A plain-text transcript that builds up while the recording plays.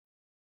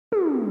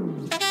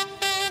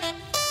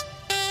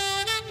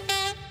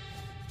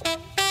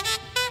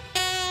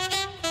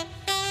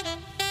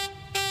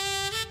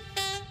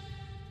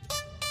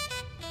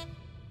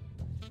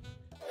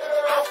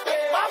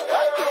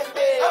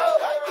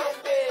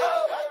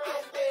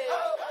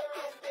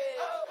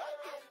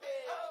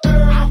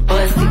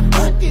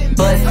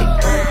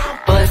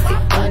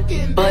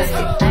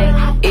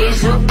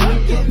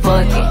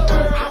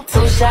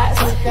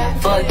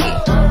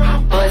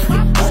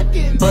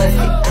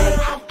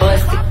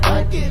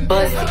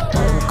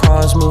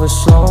Cars moving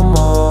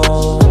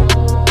slow-mo.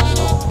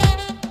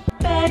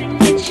 Better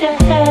get your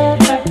head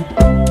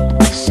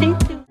right. See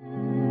through.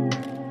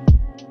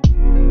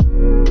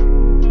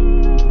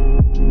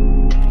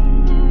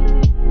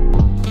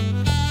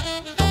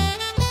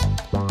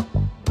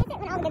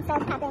 When all the good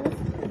stuff happens.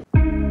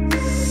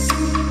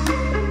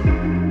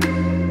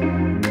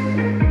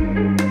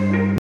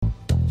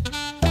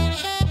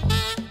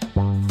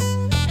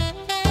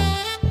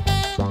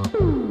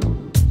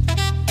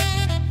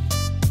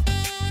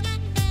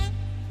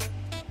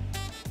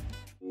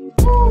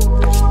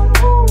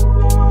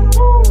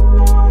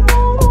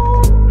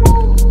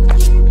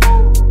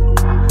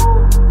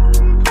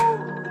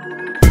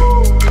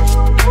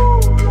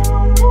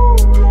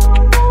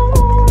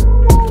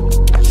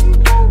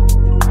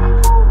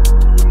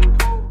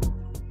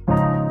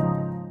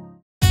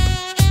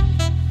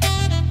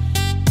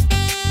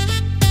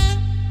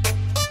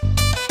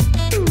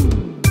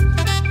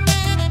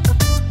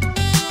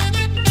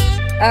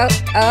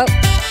 Oh.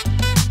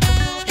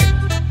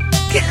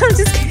 I'm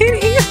just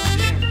kidding.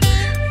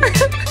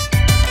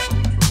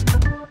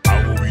 I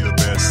will be the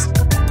best.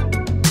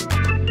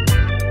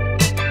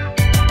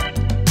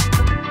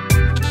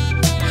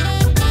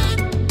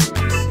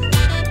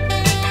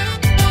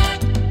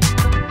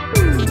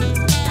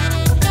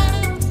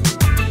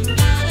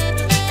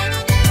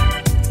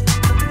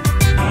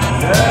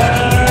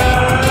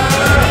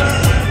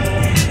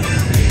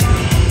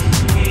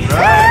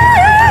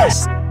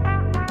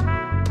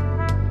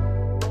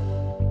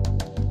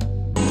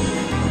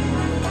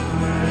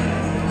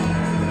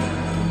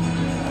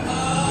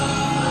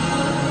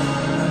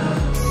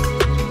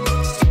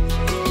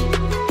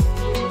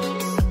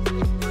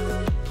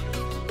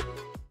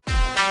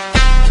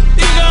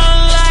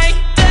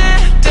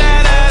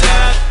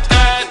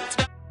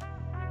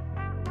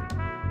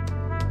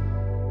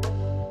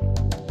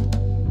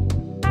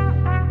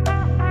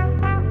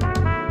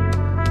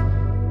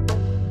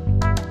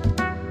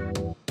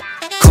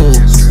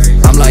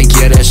 I'm like,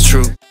 yeah, that's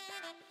true.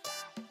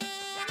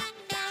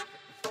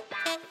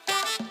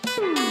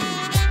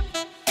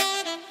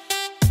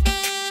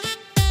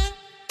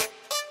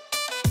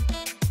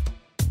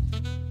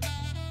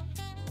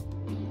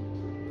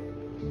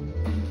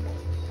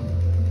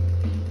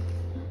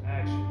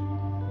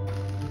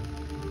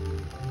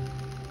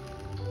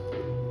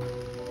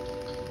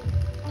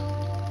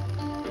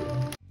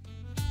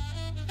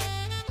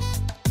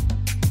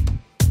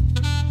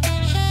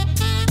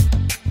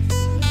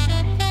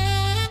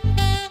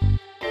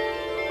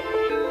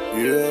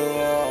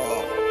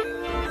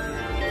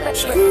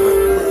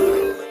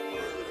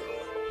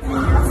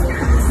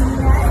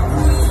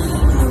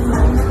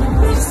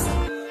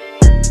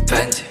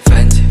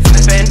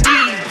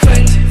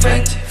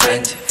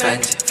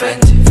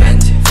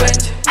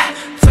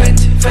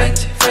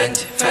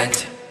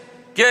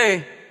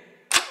 Yeah.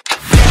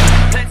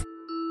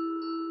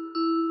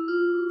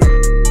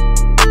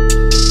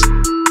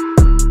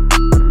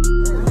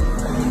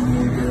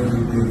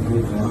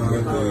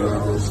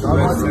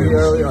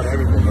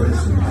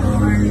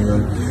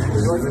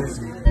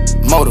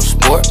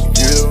 Motorsport,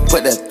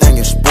 put that thing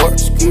in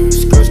sports.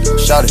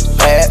 Shout it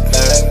bad,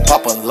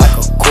 pop it like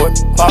a court.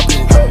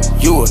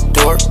 You a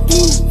dork,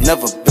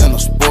 never been a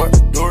sport.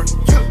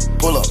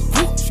 Pull up,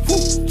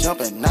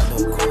 jumping out the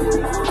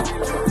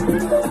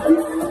court.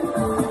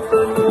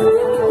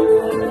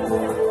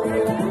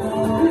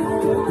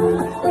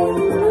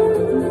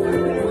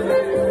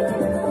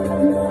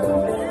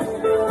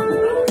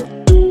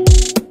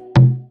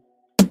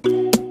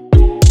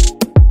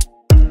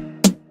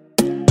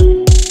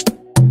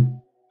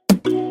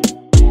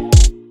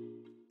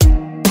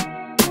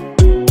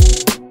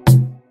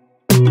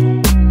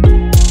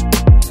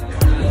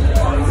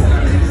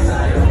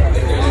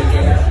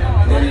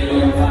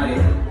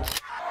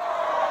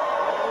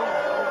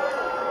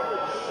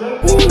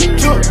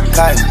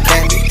 Cotton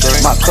candy,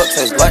 my cup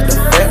tastes like the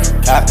fair.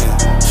 Cotton,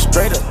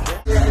 straight up.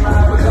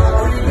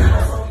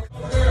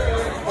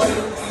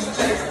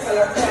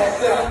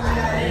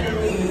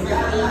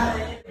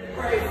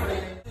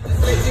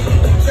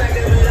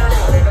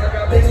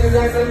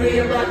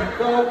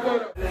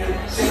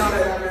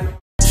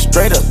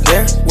 Straight up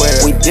there,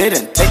 where we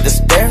didn't take the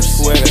stairs.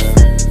 Where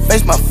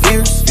face my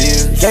fears,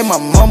 gave my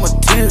mama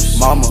tears.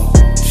 Mama,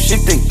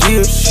 shifting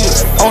gears,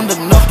 on the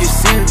knuck get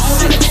serious.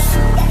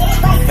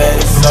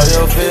 Face all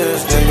your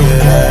fears, then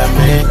get at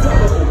me.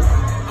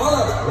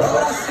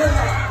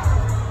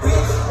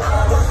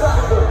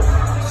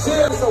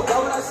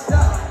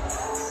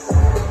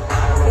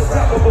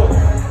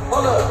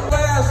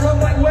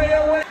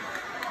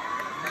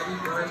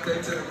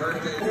 There's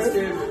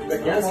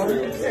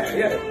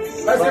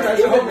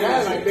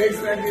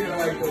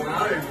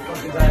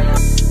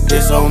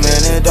so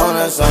many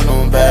donuts on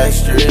them back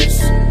streets.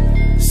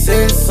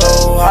 Sit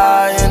so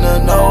high in the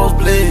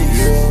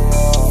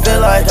nosebleeds.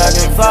 Feel like I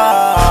can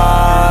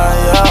fly,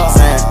 yeah.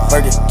 Saying,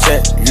 Fergie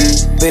check,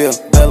 Bill,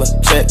 Bella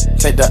check.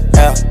 Take the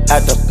L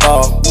at the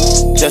ball,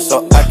 just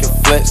so I can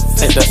flex.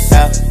 Take the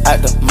L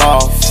at the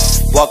mall,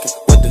 walking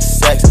with the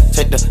sex.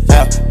 Take the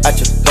L at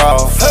your bra,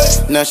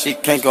 now she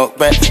can't go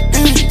back.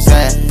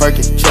 Saying,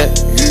 Fergie check,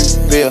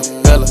 Bill,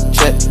 Bella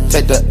check.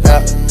 Take the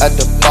L at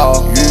the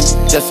ball,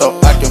 just so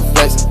I can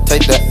flex.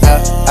 Take the L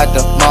at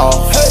the mall,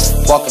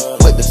 walking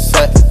with the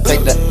set.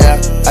 Take the L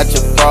at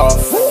your bra.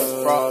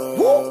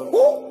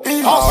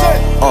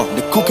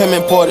 The coupe came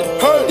imported.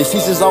 The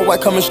seats is all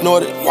white, coming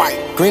snorted.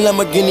 Green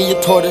Lamborghini, your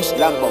tortoise.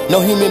 No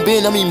human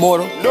being, I'm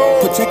immortal.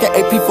 Protect an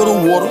AP for the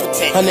water.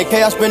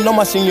 100K I spend on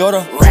my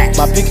senora.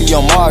 My picky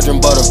on margarine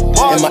butter.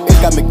 And my ink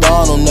got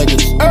McDonald's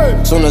niggas.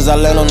 Soon as I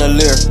land on the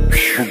Lear,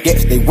 who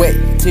gets they wet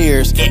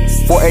tears.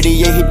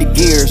 488 hit the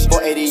gears.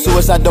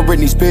 Suicide don't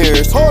Britney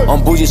Spears.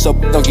 I'm bougie so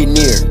don't get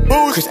near.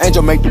 Chris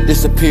Angel make them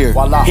disappear.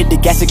 Hit the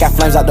gas, it got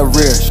flames out the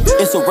rear.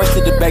 It's a race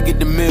to the back of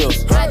the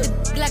mills.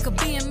 Like a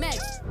BMX.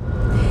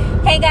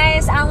 Hey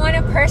guys, I want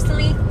to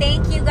personally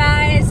thank you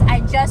guys.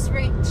 I just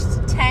reached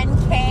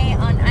 10K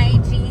on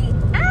IG.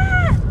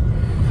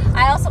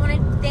 I also want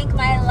to thank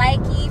my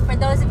likey for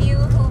those of you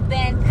who've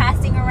been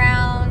passing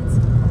around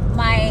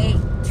my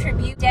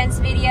tribute dance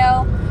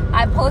video.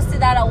 I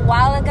posted that a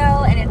while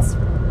ago and it's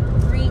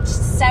reached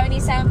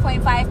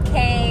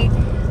 77.5K.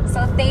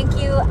 So thank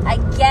you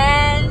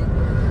again.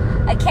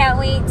 I can't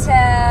wait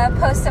to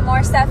post some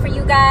more stuff for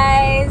you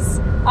guys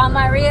on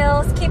my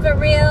reels. Keep it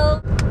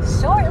real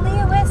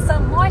shortly with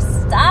some more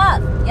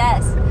stuff.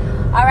 Yes.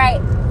 All right.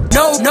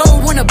 No,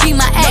 wanna be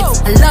my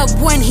ex. I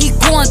love when he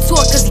go on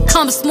tour, cause he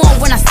comes small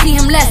when I see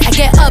him less. I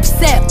get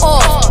upset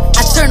off,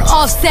 I turn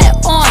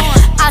offset on.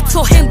 I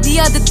told him the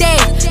other day,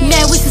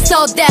 man, we should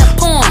sell that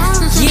porn.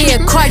 Yeah,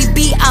 Cardi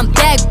B, I'm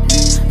back.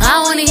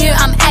 I wanna hear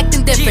I'm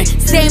acting different.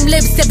 Same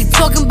lips that be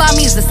talking about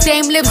me is the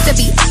same lips that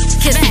be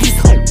kissing. These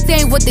hoes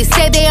saying what they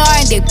say they are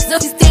and they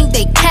think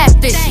they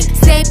catfishing.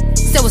 Same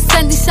that was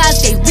Sunday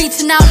shots, they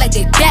reaching out like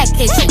they back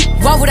itching.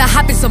 Why would I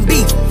hop in some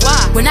beef?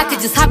 When I could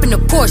just hop in the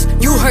Porsche.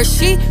 You heard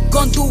she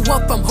gon' do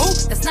what from who?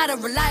 That's not a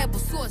reliable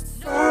source.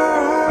 I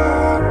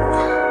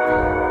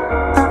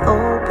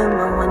open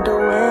my window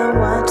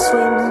and watch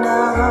sweet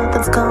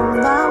nothings come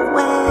my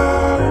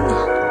way.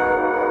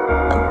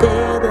 I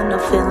bathe in a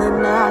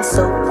feeling I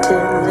soak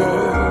till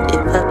it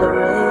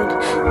evaporate.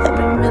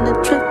 Every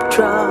minute drip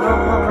drop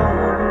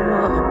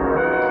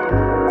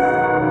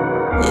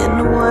in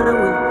the water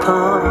we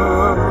pause,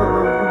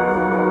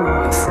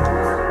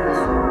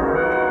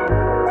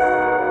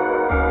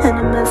 and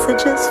the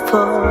messages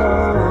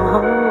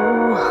fall.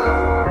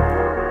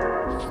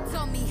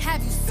 Tell me,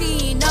 have you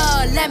seen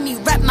her? Let me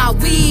wrap my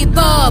weave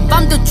up.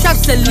 I'm the trap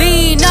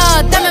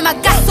Selena. Dame my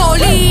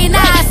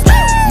gasolina.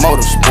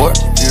 Motorsport,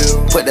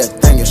 put that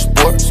thing in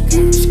sports.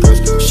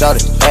 Shout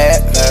it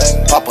bad,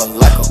 pop her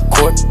like a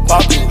court.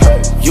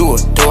 You a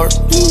dork,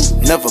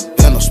 never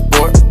been a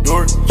sport.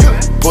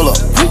 Pull up,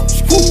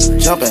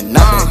 jumping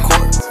out in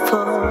court.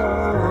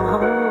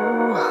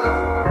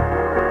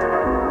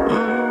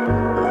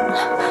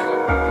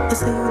 As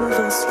the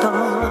universe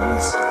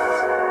stars,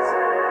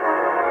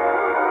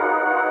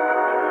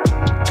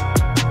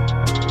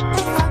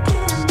 if I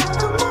get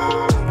another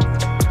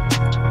moment,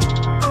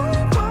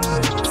 only one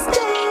last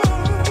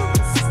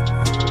dance.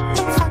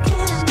 If I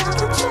get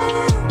another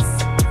chance,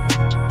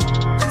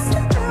 I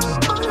still don't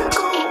wanna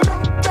go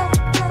back,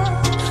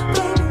 baby,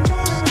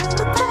 living in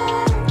the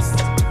past.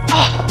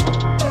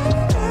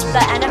 The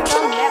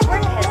NFL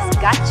Network has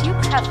got you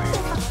covered.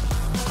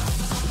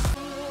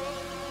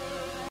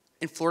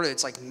 In Florida,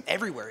 it's like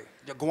everywhere.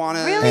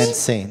 Iguanas. Really?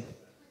 Insane.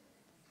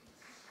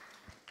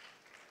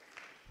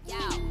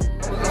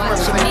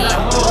 Watch your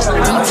man,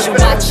 you should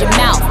watch your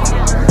mouth.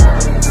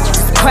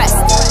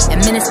 Press,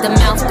 administer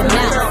mouth to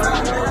mouth.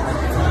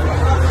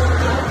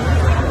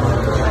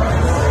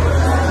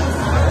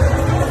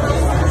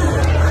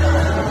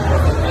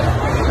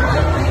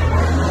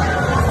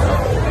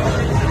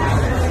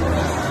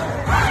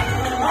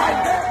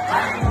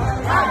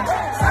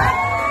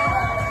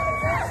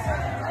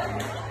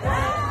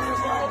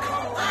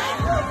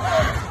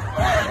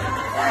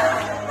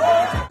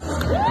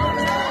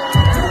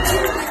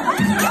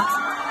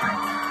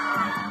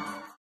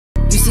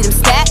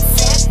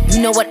 You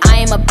know what I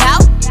am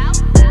about?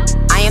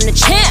 I am the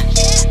champ.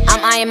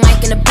 I'm Iron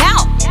Mike and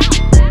about.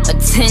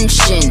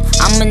 Attention,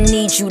 I'ma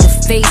need you to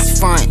face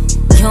front.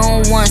 You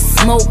don't want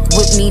smoke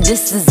with me,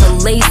 this is a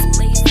lace.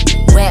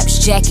 Raps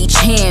Jackie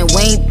Chan,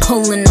 we ain't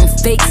pulling them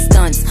fake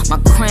stunts. My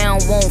crown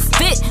won't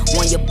fit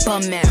on your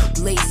bum ass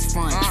lace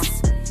fronts.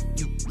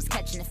 You was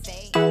catching the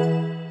fade.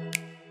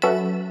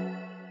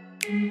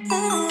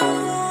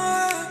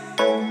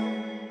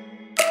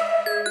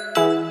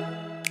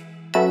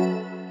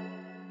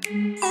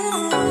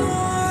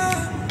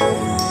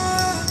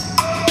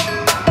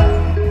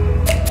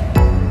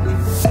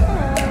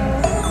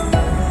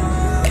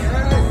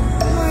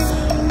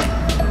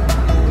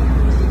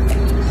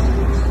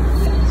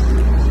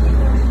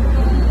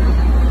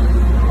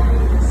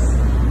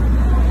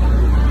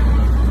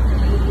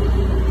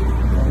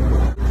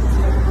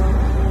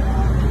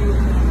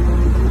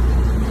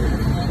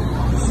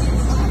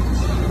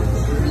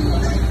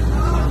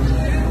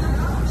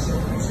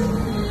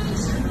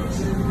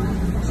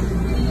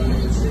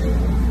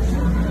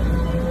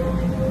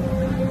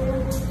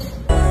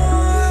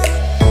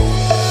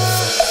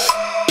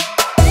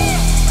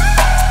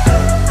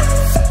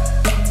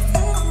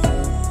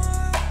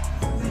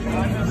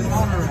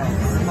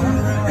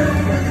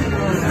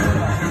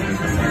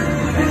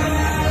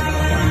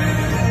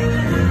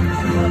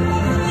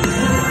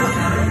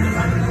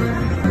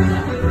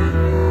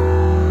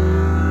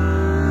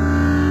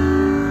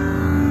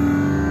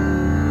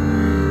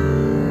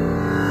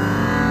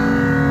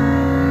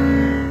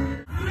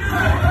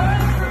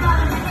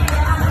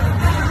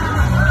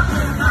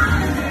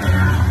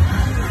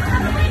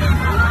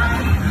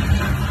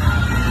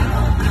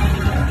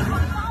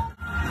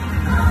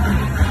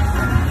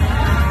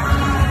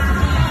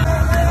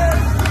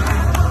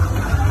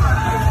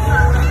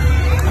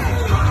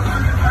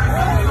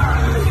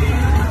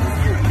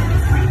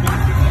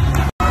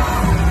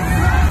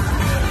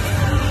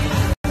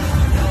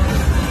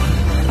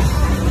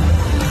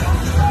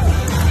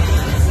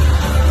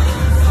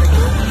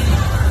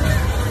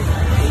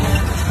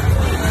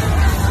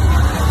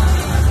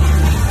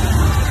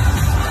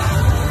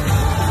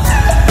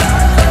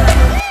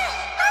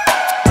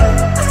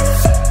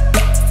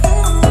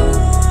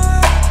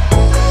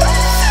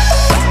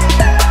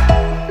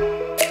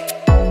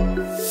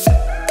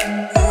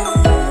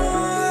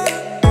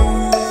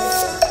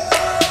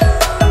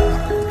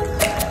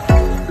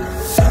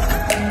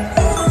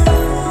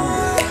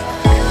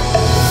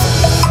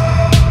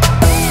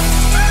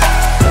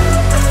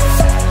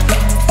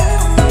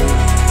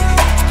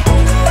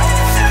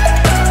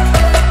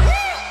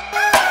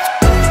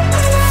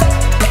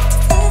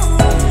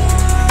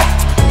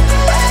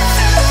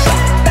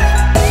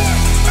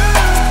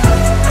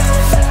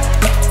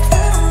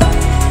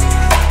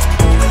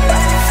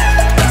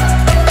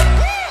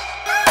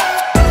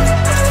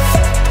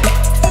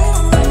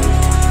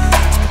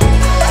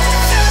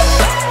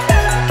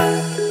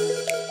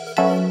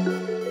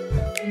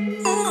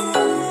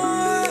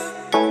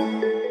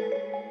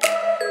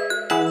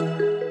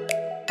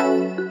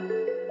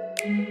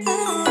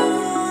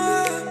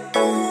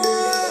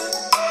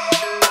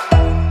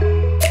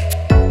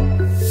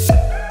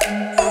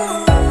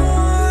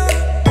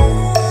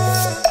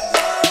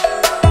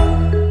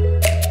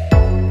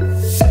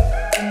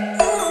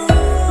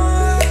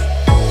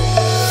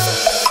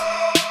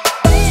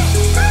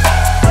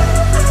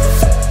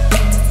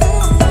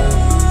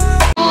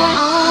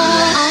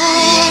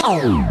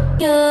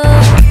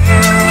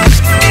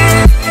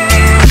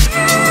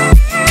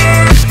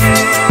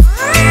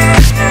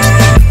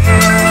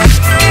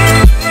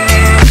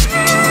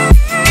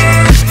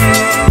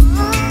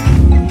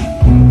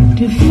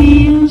 To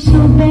feel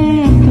so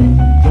bad, but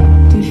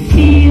to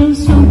feel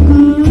so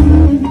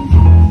good,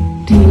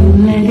 to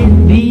let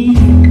it be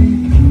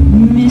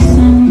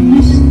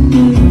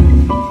misunderstood.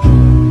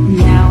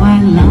 Now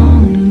I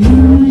long to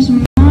lose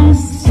my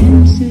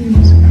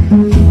senses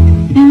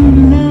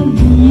and love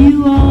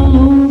you all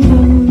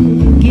over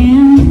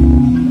again.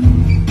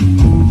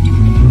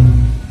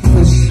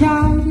 So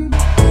shout it.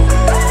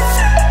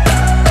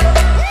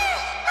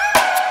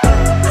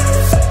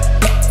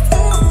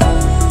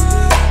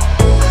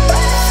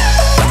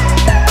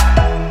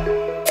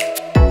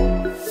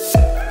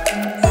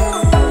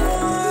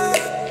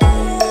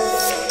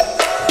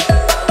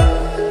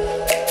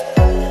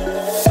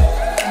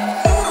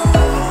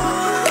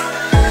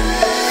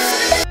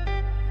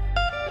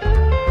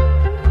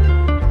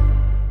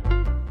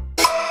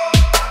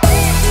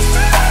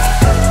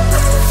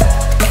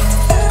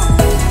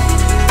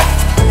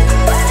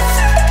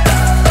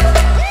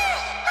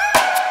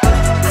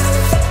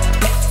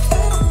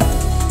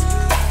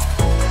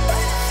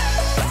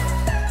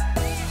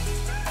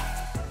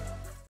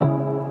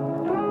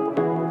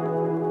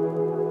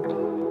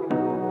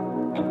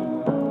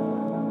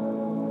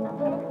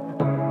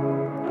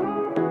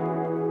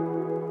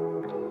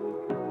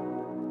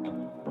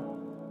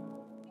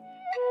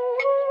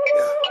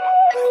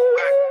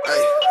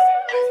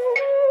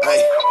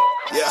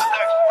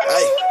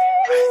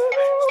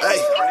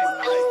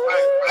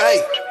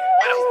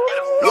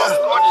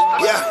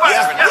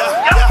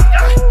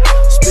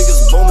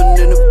 Speakers booming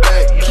in the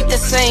back. Keep the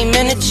same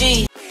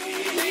energy.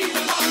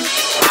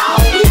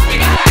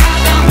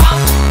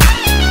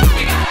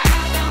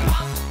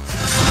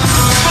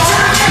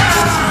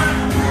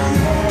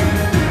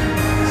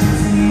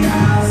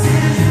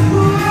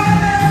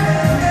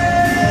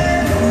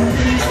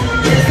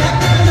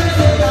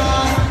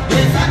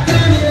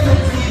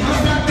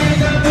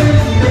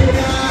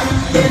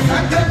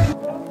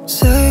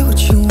 Say what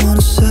you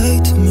wanna say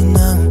to me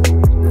now.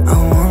 I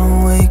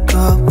wanna wake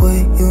up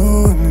with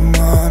you in the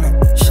morning.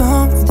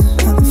 Show me there's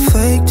nothing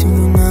fake to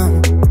me now.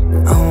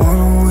 I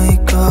wanna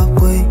wake up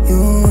with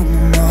you in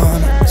the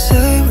morning.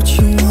 Say what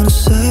you wanna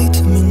say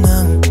to me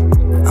now.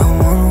 I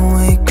wanna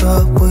wake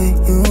up with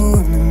you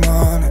in the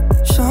morning.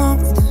 Show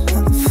me there's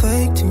nothing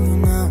fake to me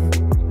now.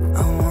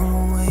 I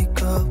wanna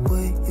wake up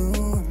with you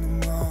in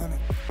the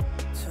morning.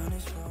 Turn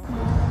this road.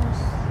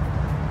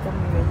 Con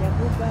mi bella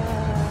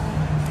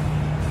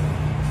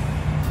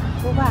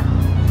Cuba,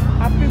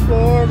 happy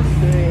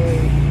birthday.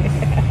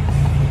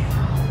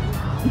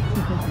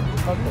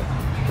 Okay,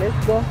 let's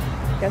go,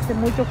 que hace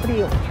mucho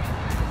frío.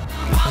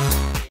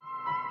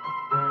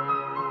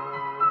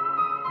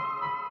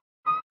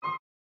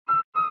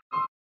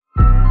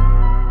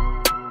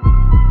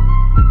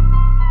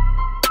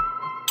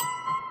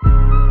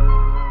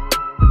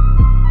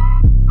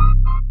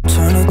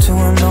 Turn it to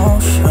an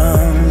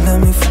ocean, let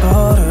me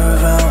float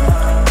around.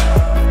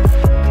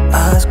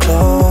 Eyes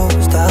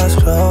closed,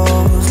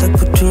 like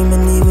we're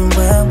dreaming even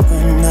when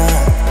we're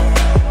not.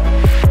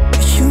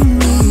 You and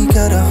me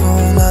got a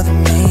whole other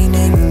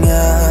meaning,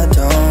 I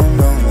don't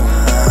know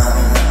how.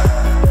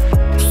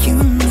 You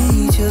and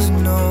me just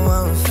know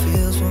how it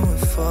feels when we're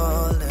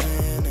falling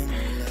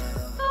in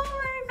love. Oh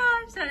my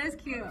gosh, that is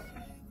cute.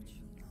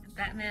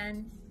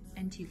 Batman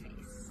and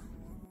Two-Face.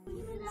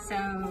 So,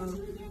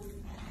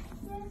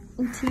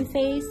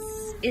 Two-Face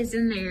is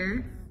in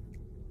there.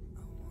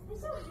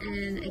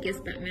 And I guess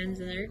Batman's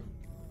in there.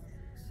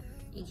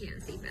 You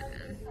can't see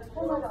Batman.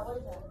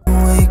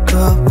 Wake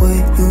up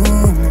with you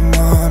in the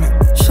morning.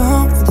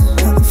 Show me there's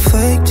nothing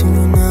fake to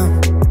me now.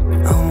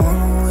 I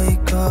wanna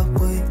wake up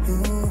with you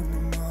in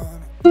the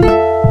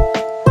morning.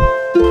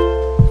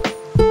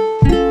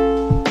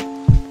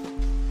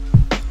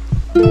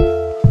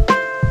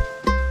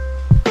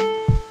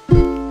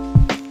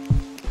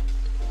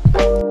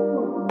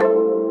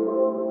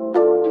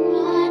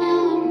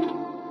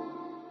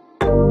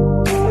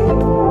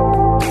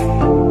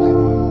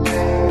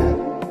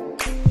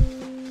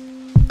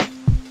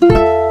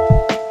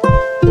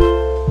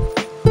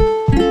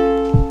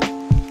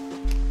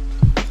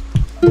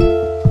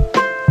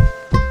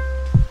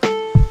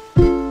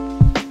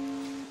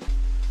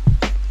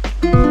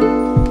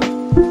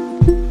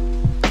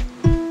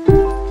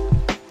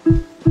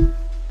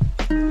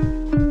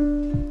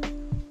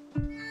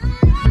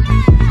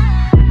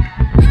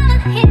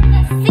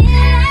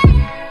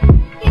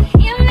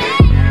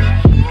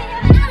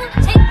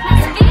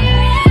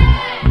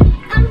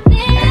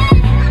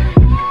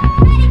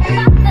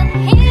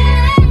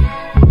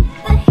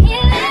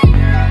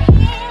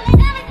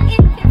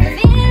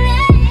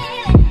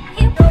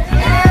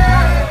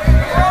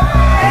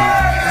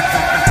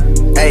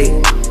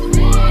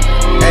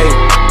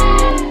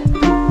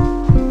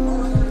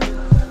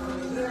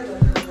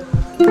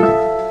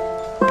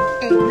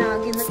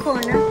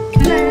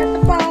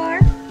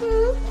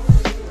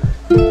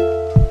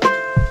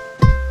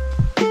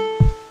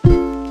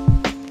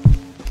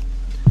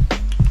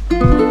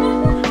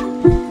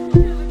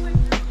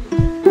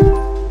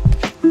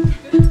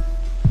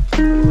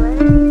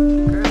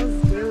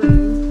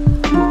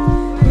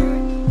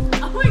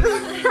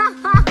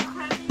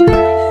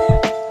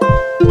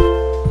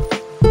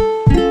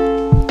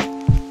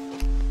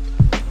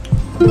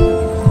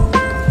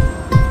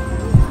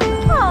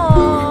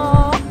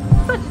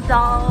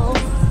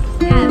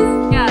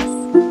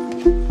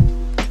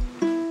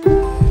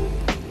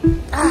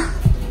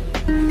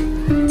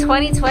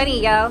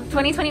 2020, yo.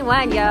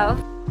 2021, yo.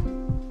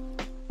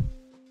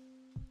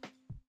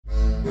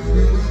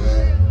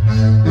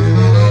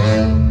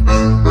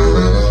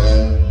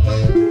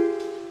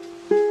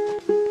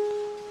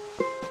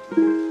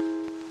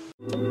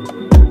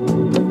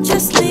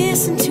 Just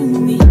listen to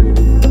me.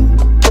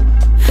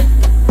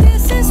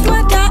 This is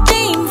what I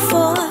aim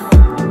for.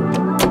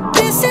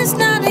 This is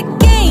not a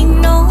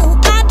game, no.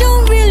 I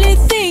don't really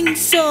think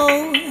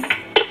so.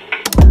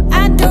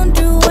 I don't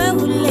do well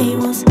with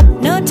labels.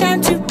 No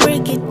time to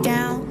break it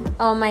down.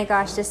 Oh my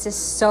gosh, this is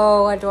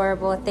so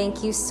adorable.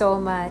 Thank you so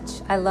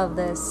much. I love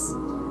this.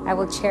 I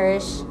will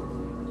cherish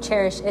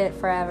it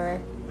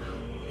forever.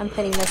 I'm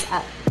putting this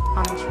up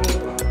on a tree.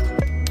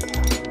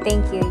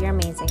 Thank you. You're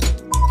amazing.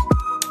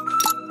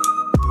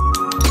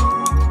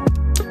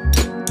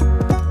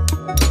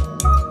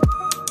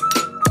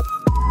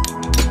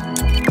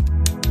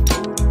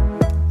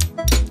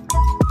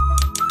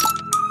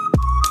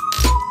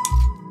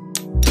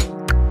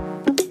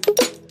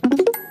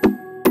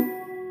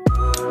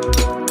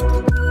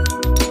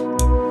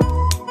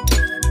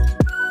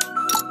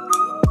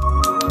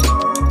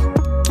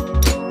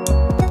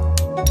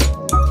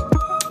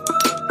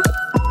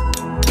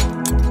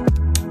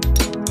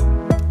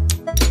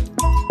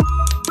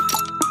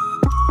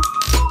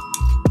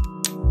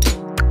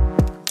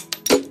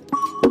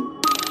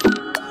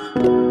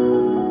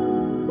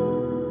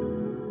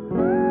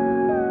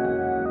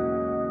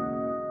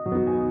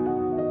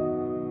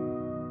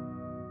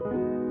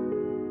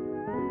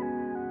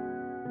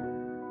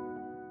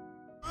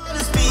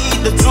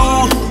 The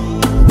truth.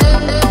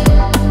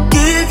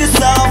 Give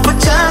yourself a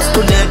chance to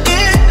let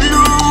it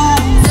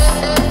loose.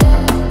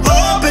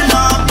 Open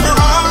up your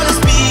heart and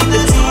speak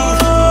the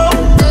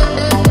truth.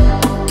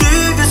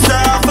 Give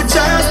yourself a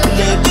chance to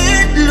let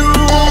it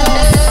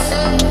loose.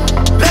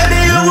 Baby,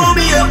 you will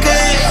be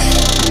okay.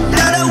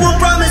 That I will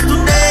promise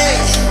today.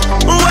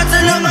 What's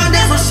in your mind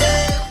is for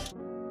shame.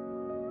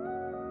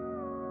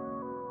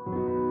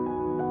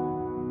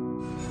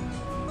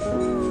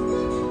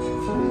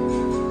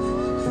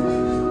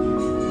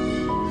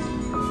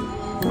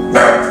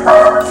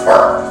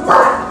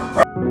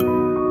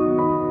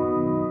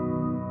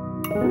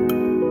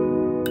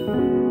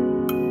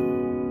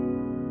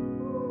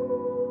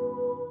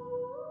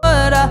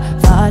 What I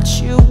thought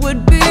you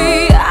would be.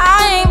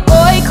 I ain't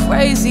boy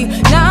crazy,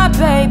 not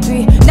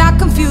baby, not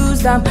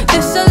confused, I'm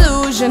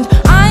disillusioned.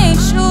 I ain't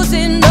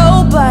choosing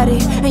nobody,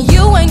 and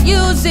you ain't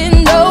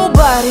using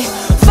nobody.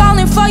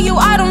 Falling for you,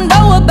 I don't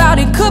know about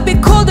it. Could be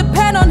cool,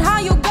 depend on how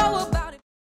you